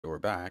So we're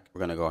back. We're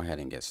going to go ahead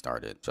and get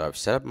started. So I've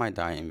set up my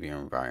DI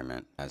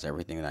environment, has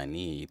everything that I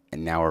need,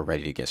 and now we're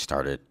ready to get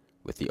started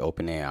with the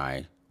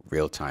OpenAI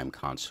real-time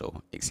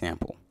console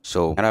example.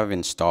 So now I've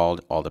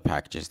installed all the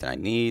packages that I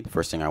need.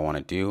 First thing I want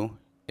to do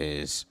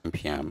is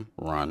npm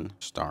run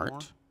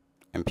start.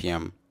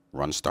 npm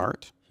run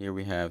start. Here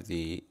we have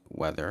the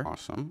weather.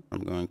 Awesome.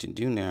 What I'm going to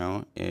do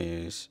now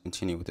is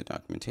continue with the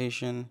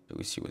documentation. So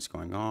we see what's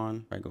going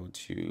on. If I go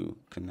to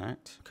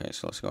connect. Okay,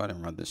 so let's go ahead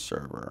and run this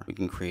server. We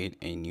can create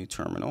a new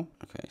terminal.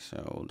 Okay,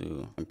 so we'll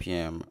do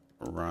npm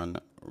run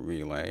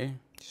relay.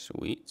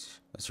 Sweet.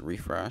 Let's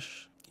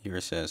refresh. Here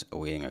it says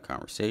awaiting a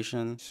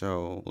conversation.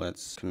 So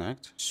let's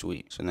connect.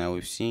 Sweet. So now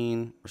we've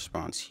seen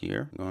response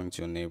here. I'm going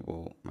to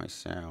enable my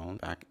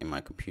sound back in my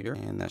computer,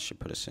 and that should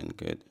put us in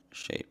good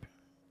shape.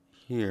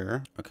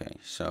 Here. Okay,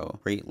 so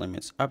rate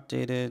limits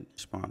updated,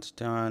 response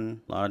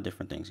done, a lot of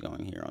different things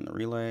going here on the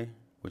relay,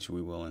 which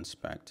we will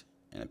inspect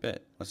in a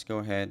bit. Let's go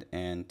ahead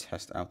and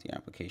test out the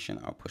application.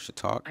 I'll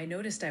Push2Talk. I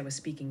noticed I was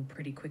speaking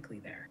pretty quickly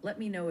there. Let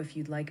me know if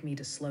you'd like me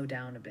to slow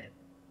down a bit.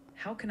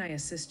 How can I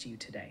assist you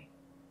today?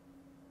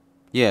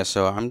 Yeah,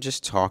 so I'm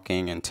just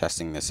talking and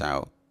testing this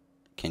out.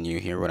 Can you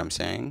hear what I'm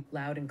saying?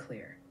 Loud and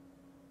clear.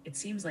 It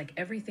seems like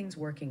everything's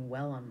working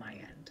well on my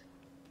end.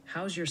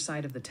 How's your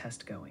side of the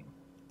test going?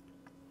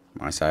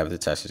 My side of the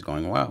test is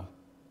going well.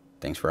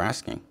 Thanks for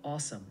asking.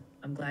 Awesome.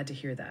 I'm glad to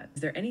hear that.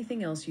 Is there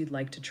anything else you'd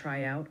like to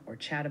try out or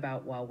chat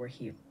about while we're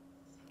here?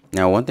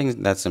 Now, one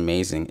thing that's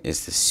amazing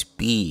is the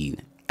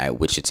speed at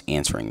which it's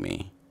answering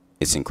me.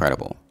 It's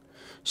incredible.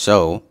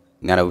 So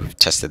now that we've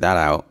tested that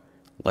out,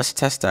 let's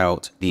test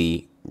out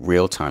the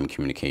real-time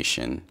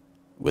communication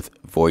with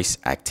voice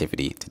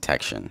activity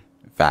detection,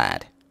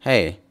 VAD.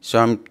 Hey, so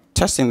I'm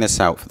testing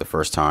this out for the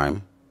first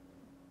time.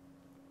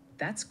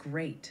 That's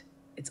great.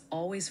 It's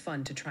always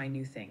fun to try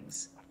new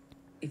things.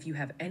 If you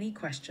have any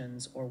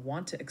questions or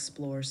want to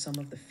explore some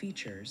of the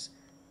features,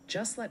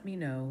 just let me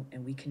know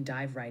and we can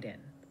dive right in.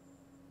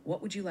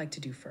 What would you like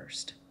to do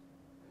first?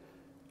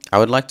 I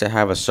would like to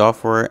have a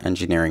software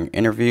engineering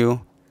interview,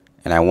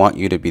 and I want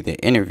you to be the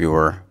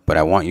interviewer, but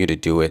I want you to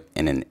do it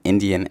in an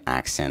Indian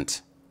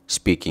accent,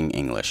 speaking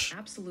English.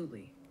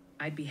 Absolutely.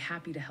 I'd be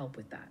happy to help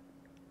with that.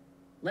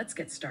 Let's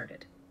get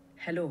started.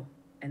 Hello,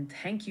 and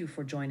thank you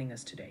for joining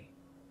us today.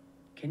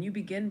 Can you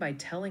begin by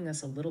telling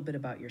us a little bit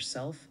about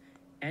yourself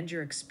and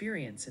your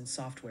experience in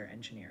software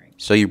engineering?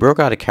 So you broke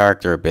out a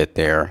character a bit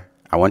there.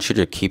 I want you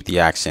to keep the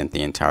accent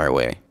the entire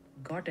way.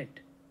 Got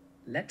it.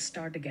 Let's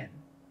start again.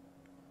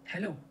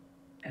 Hello,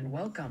 and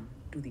welcome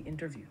to the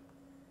interview.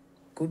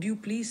 Could you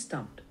please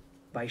start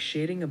by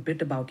sharing a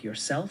bit about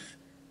yourself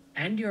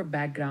and your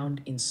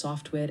background in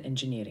software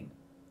engineering?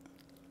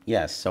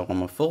 Yes, so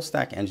I'm a full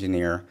stack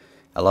engineer.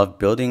 I love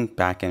building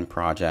backend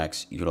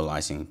projects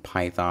utilizing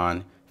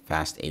Python,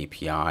 Fast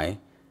API,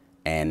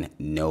 and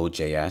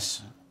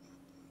node.js.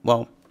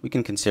 Well, we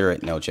can consider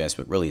it node.js,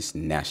 but really it's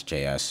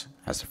Nest.js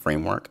as a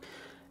framework.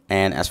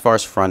 And as far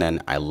as front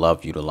end, I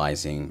love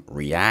utilizing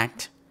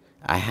React.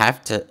 I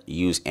have to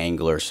use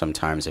Angular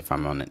sometimes if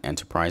I'm on an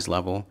enterprise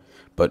level,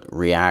 but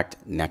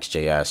React,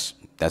 Next.js,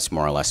 that's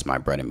more or less my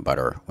bread and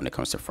butter when it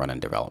comes to front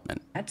end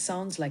development. That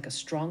sounds like a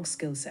strong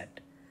skill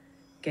set.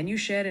 Can you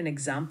share an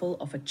example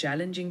of a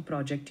challenging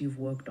project you've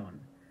worked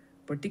on,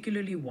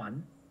 particularly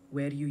one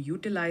where you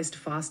utilized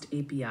Fast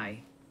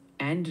API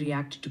and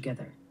React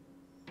together?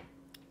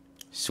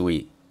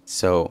 Sweet.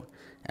 So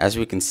as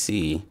we can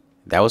see,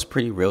 that was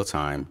pretty real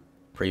time,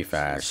 pretty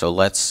fast. So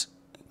let's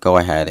go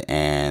ahead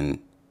and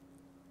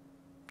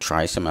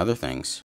try some other things.